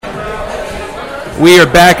We are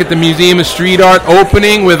back at the Museum of Street Art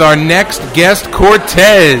opening with our next guest,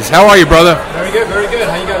 Cortez. How are you, brother? Very good, very good.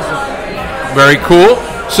 How you guys doing? Very cool.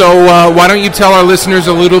 So why don't you tell our listeners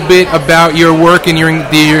a little bit about your work and your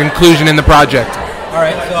inclusion in the project? All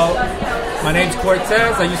right, so my name's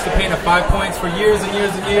Cortez. I used to paint at 5 Points for years and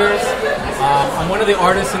years and years. I'm one of the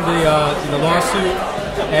artists in the lawsuit,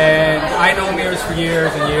 and I know Mears for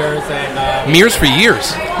years and years. And Mears for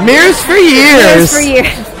years? Mears for years. Mears for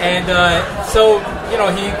years. And so,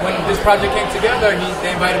 when this project came together,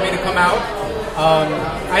 they invited me to come out.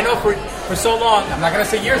 I know for so long, I'm not going to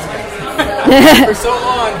say years again. For so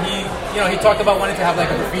long, he talked about wanting to have like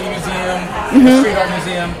a graffiti museum, a street art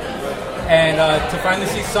museum, and to finally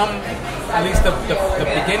see at least the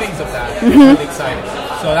beginnings of that, is really exciting.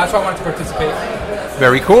 So that's why I wanted to participate.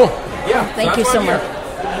 Very cool. Yeah. Thank you so much.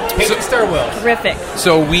 Painting stairwells. Terrific.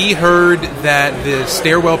 So we heard that the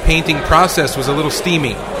stairwell painting process was a little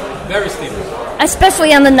steamy. Very steamy.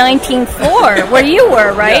 Especially on the 19th floor, where you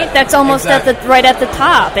were, right? Yeah, That's almost exactly. right at the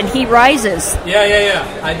top, and he rises. Yeah.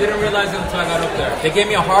 I didn't realize it until I got up there. They gave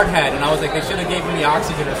me a hard hat, and I was like, they should have gave me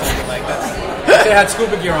oxygen or something like that. They should have had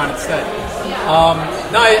scuba gear on instead.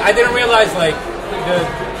 No, I didn't realize, like,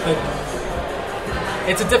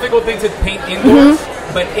 it's a difficult thing to paint indoors,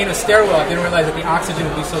 but in a stairwell, I didn't realize that the oxygen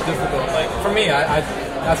would be so difficult. Like, for me,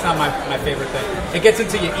 that's not my favorite thing. It gets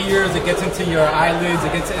into your ears, it gets into your eyelids,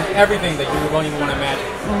 it gets into everything that you won't even want to imagine.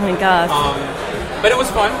 Oh my gosh. But it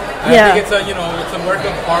was fun. I think it's a work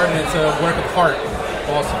of art, and it's a work of heart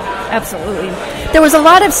also. Absolutely. There was a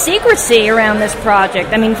lot of secrecy around this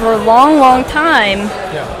project. I mean, for a long, long time.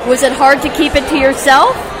 Yeah. Was it hard to keep it to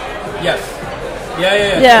yourself? Yes.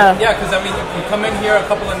 Yeah, because, you come in here a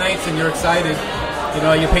couple of nights and you're excited.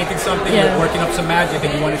 You're painting something, you're working up some magic,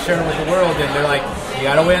 and you want to share it with the world, and they're like, you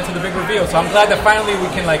gotta wait until the big reveal. So I'm glad that finally we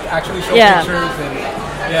can, like, actually show pictures, and,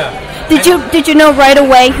 Did you know right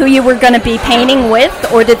away who you were going to be painting with,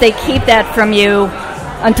 or did they keep that from you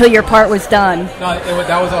until your part was done? No,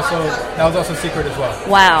 that was also secret as well.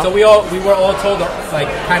 Wow. So we were all told, like,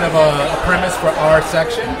 kind of a premise for our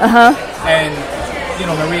section. And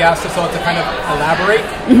Marie asked us all to kind of elaborate.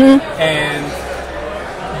 And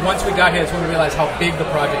once we got here, that's when we realized how big the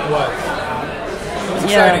project was. It was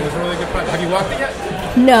exciting. It was a really good project. Have you walked it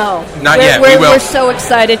yet? No. Not yet. We will. We're so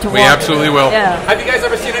excited to walk. We absolutely will. Yeah. Have you guys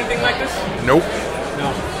ever seen anything like this? Nope.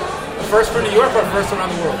 No. First for New York or first around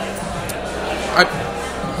the world?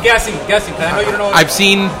 Guessing, because I know you don't know. I've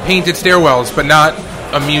seen painted stairwells, but not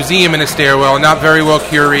a museum in a stairwell, not very well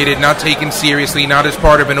curated, not taken seriously, not as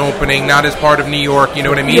part of an opening, not as part of New York, you know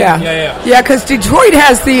what I mean? Yeah, because Detroit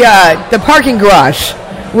has the parking garage,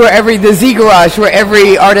 the Z garage, where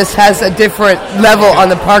every artist has a different level on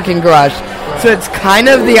the parking garage. So it's kind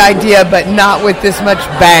of the idea, but not with this much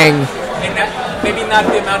bang. And maybe not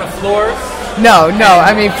the amount of floors. No,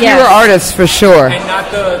 I mean, fewer artists for sure. And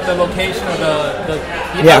not the location or the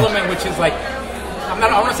element, which is like,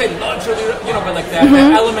 I want to say luxury, but like that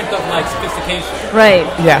element of like sophistication. Right.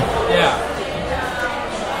 Yeah.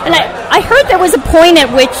 And I heard there was a point at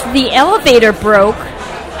which the elevator broke.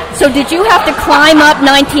 So did you have to climb up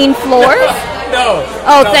 19 floors? No.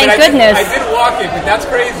 Oh, thank goodness. I did walk it, but that's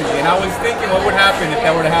crazy. And I was thinking, what would happen if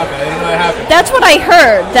that were to happen? I didn't know it happened. That's what I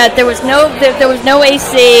heard. That there was no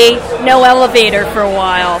AC, no elevator for a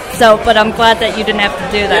while. So, but I'm glad that you didn't have to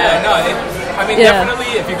do that. Yeah, no.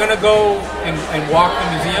 Definitely, if you're gonna go and walk the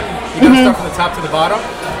museum, you gotta start from the top to the bottom.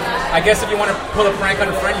 I guess if you want to pull a prank on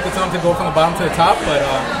a friend, you could tell them to go from the bottom to the top, but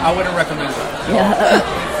I wouldn't recommend that.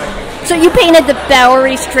 Yeah. So you painted the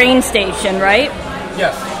Bowery train station, right?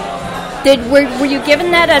 Yes. Were you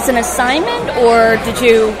given that as an assignment, or did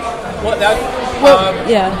you?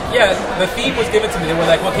 Yeah, the theme was given to me. They were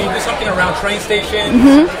like, well, can you do something around train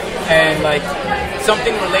stations and like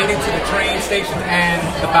something relating to the train station and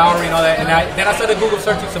the Bowery and all that. And then I started Google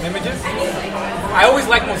searching some images. I always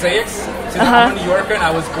liked mosaics. Since I'm a New Yorker and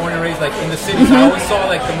I was born and raised like in the city, so I always saw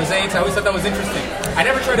like the mosaics. I always thought that was interesting. I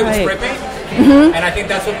never tried it with spray paint, and I think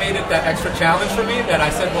that's what made it that extra challenge for me. That I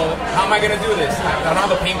said, well, how am I going to do this? I don't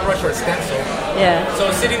have a paintbrush or a stencil. Yeah. So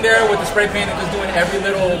sitting there with the spray paint and just doing every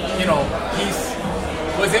little, piece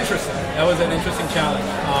was interesting. That was an interesting challenge.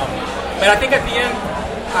 But I think at the end,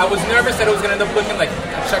 I was nervous that it was going to end up looking like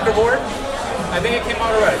a checkerboard. I think it came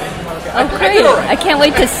out all right. Oh, great. I did all right. I can't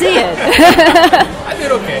wait to see it. I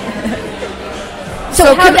did okay.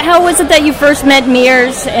 So how was it that you first met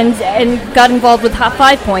Mears and got involved with Hot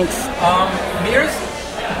 5 Points?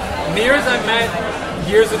 Mears I met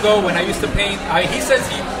years ago when I used to paint. He says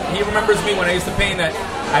he remembers me when I used to paint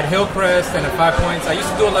at Hillcrest and at 5 Points. I used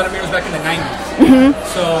to do a lot of Mears back in the 90s.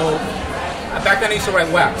 So back then I used to write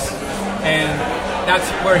wax. And that's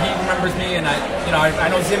where he remembers me, and I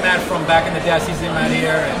know Zimad from back in the day. I see Zimad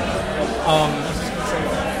here, and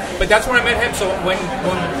but that's where I met him. So when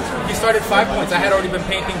he started 5 Points, I had already been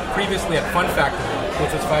painting previously at Fun Factory,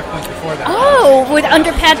 which was 5 Points before that. Oh, with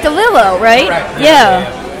under Pat DeLillo, right? Correct. Yeah.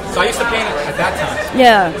 So I used to paint at that time.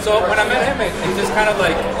 Yeah. So when I met him, it just kind of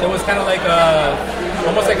like it was kind of like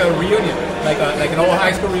almost like a reunion, like an old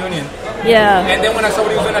high school reunion. Yeah. And then when I saw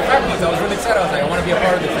what he was doing at 5 Points, I was really excited. I was like, I want to be a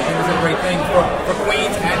part of this. I think this is a great thing for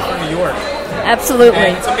Queens and for New York. Absolutely.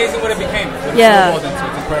 And it's amazing what it became. What Yeah. It's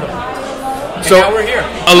it's incredible. And So now we're here.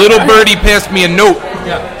 a little birdie passed me a note.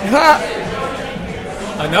 Yeah.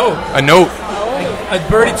 A note. A note. A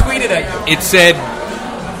birdie tweeted at you. It said,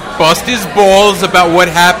 "Bust his balls about what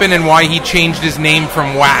happened and why he changed his name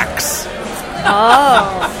from Wax." Oh.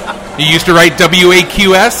 You used to write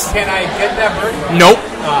WAQS? Can I get that birdie? Nope.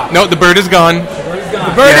 No, the bird is gone. The bird is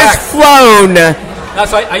gone. Bird Yeah. is flown. No,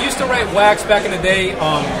 so I used to write Wax back in the day,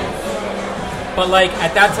 but like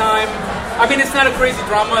at that time, I mean, it's not a crazy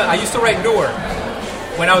drama. I used to write Newer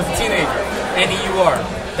when I was a teenager, N-E-U-R.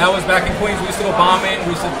 That was back in Queens. We used to go bombing.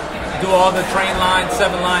 We used to do all the train lines,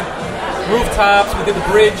 7 line, rooftops. We did the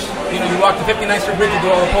bridge. You know, you walk the 59th Street Bridge and do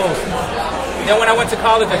all the posts. Then when I went to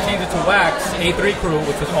college, I changed it to Wax, A3 Crew,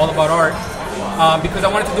 which was all about art, because I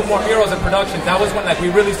wanted to do more murals and productions. That was when like we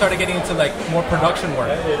really started getting into like more production work.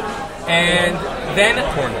 And then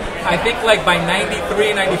I think like by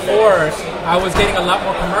 93, 94, I was getting a lot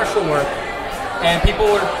more commercial work, and they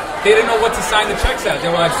didn't know what to sign the checks as. They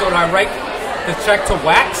were like, so do I write the check to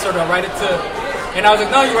Wax or do I write it to? And I was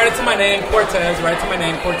like, no, you write it to my name, Cortez. Write it to my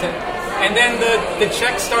name, Cortez. And then the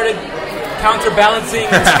check started counterbalancing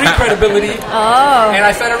the street credibility. Oh. And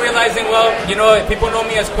I started realizing, well, you know, if people know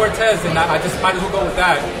me as Cortez, then I just might as well go with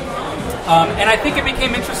that. And I think it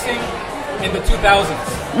became interesting in the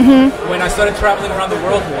 2000s when I started traveling around the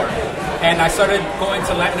world more. And I started going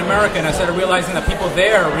to Latin America, and I started realizing that people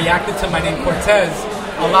there reacted to my name Cortez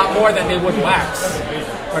a lot more than they would Wax.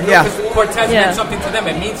 Or Yeah. because Cortez meant something to them.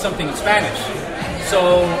 It means something in Spanish.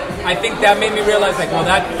 So I think that made me realize, like, well,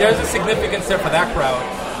 there's a significance there for that crowd.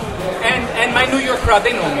 And my New York crowd,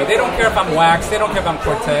 they know me. They don't care if I'm Wax. They don't care if I'm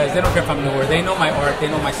Cortez. They don't care if I'm Newer. They know my art. They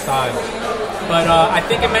know my style. But I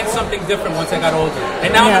think it meant something different once I got older.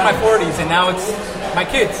 And now I'm in my 40s, and now it's my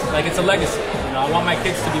kids. Like, it's a legacy. You know, I want my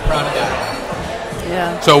kids to be proud of that.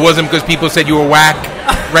 Yeah. So it wasn't because people said you were whack,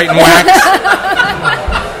 writing wax?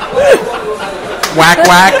 Wax?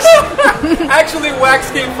 Actually, Wax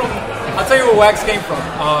came from... I'll tell you where Wax came from.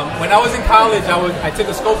 When I was in college, I took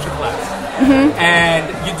a sculpture class. And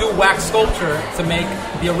you do wax sculpture to make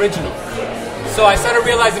the original. So I started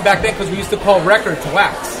realizing back then, because we used to call records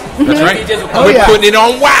wax. That's right. DJs would call We're it wax. putting it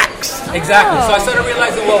on wax. Exactly. So I started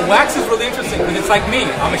realizing, well, wax is really interesting because it's like me.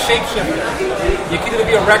 I'm a shapeshifter. You can either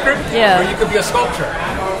be a record or you could be a sculpture.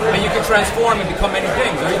 And you can transform and become many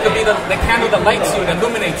things. Or you could be the candle that lights you and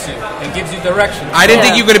illuminates you and gives you direction. I didn't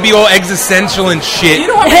think you were going to be all existential and shit. You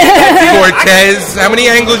know how many Cortez, how many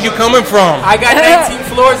angles you coming from? I got 19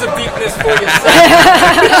 floors of deepness for you.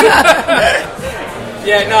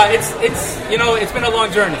 Yeah, no, it's you know, it's been a long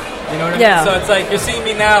journey. You know what I mean? So it's like you're seeing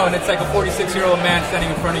me now, and it's like a 46-year-old man standing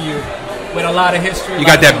in front of you with a lot of history. You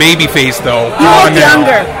got that baby face, though. You look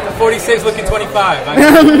younger. 46 looking 25.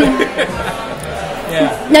 Yeah.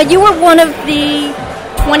 Now, you were one of the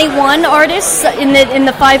 21 artists in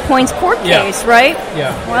the 5 Points court case, right?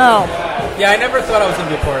 Yeah. Wow. Yeah, I never thought I was going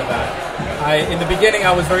to be a part of that. In the beginning,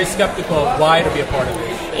 I was very skeptical of why to be a part of it.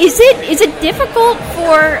 Is it difficult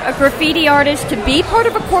for a graffiti artist to be part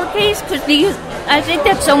of a court case? Because I think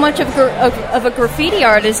that so much of a graffiti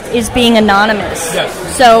artist is being anonymous.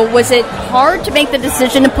 Yes. So was it hard to make the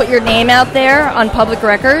decision to put your name out there on public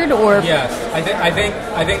record, or? Yes, I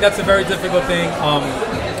think that's a very difficult thing.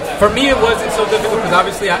 For me, it wasn't so difficult because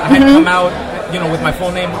obviously I had come out, you know, with my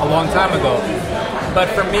full name a long time ago. But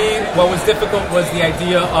for me, what was difficult was the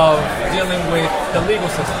idea of dealing with the legal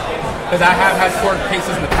system. Because I have had court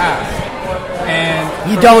cases in the past. And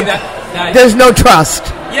You for don't... me, there's no trust.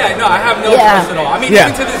 Yeah, no, I have no trust at all. I mean,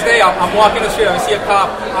 even to this day, I'm walking the street, I see a cop.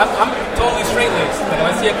 I'm totally straight-laced. But if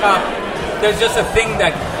I see a cop, there's just a thing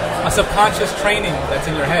a subconscious training that's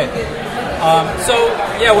in your head. So,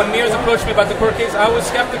 yeah, when Mears approached me about the court case, I was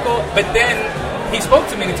skeptical. But then he spoke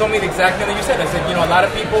to me and he told me the exact thing that you said. I said, you know, a lot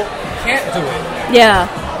of people can't do it. Yeah.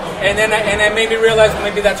 And then that made me realize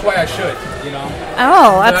maybe that's why I should, you know.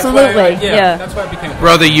 Oh, So absolutely. That's why I became.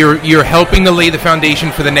 Brother, you're helping to lay the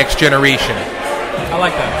foundation for the next generation. I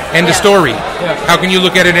like that. End of story. Yeah. How can you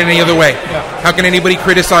look at it any other way? Yeah. How can anybody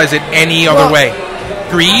criticize it any other way?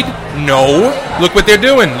 Greed? No. Look what they're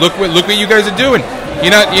doing. Look what you guys are doing.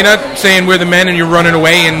 You're not saying we're the men and you're running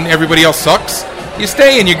away and everybody else sucks. you're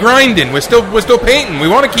staying, you're grinding. We're still painting. We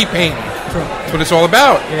want to keep painting. That's what it's all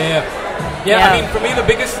about. Yeah. I mean, for me, the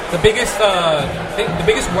biggest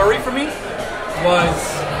worry for me was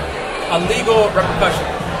a legal repercussion,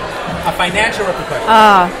 a financial repercussion.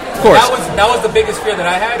 Of course. That was the biggest fear that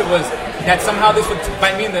I had, was that somehow this would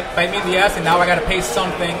bite me in the ass, and now I got to pay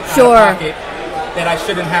something out of pocket that I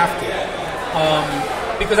shouldn't have to.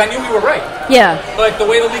 Because I knew we were right. Yeah. But the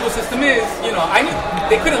way the legal system is, I knew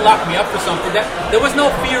they couldn't lock me up for something. There was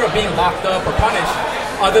no fear of being locked up or punished,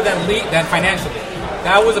 other than financially.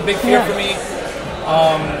 That was a big fear for me.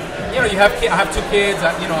 I have 2 kids.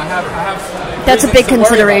 I have. That's a big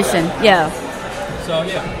consideration. Yeah. So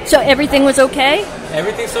yeah. So everything was okay?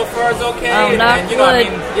 Everything so far is okay. Oh, not good. I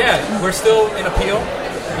mean, we're still in appeal.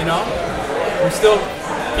 We're still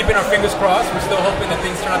keeping our fingers crossed. We're still hoping that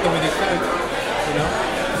things turn out the way they should.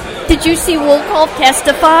 Did you see Wolkoff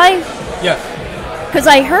testify? Yeah. Because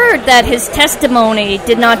I heard that his testimony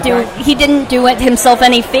he didn't do it himself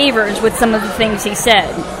any favors with some of the things he said.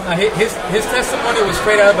 His testimony was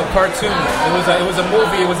straight out of a cartoon. It was a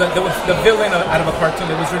movie. It was the villain out of a cartoon.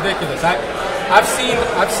 It was ridiculous. I've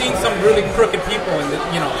seen some really crooked people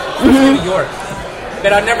especially in New York,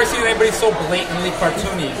 that I've never seen anybody so blatantly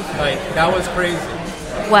cartoony. Like, that was crazy.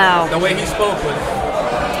 Wow. The way he spoke was.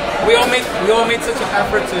 We all made such an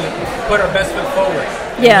effort to put our best foot forward.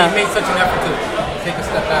 Yeah. He made such an effort to take a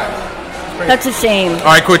step back. That's a shame.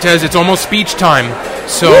 All right, Cortez, it's almost speech time,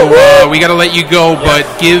 so we got to let you go. Yeah. But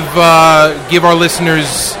give our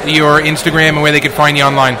listeners your Instagram and where they can find you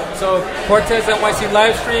online. So Cortez NYC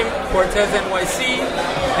livestream, Cortez NYC,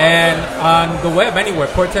 and on the web anywhere,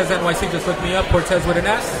 Cortez NYC. Just look me up, Cortez with an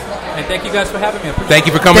S. And thank you guys for having me. Thank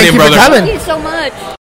you for coming in, brother. Thank you so much.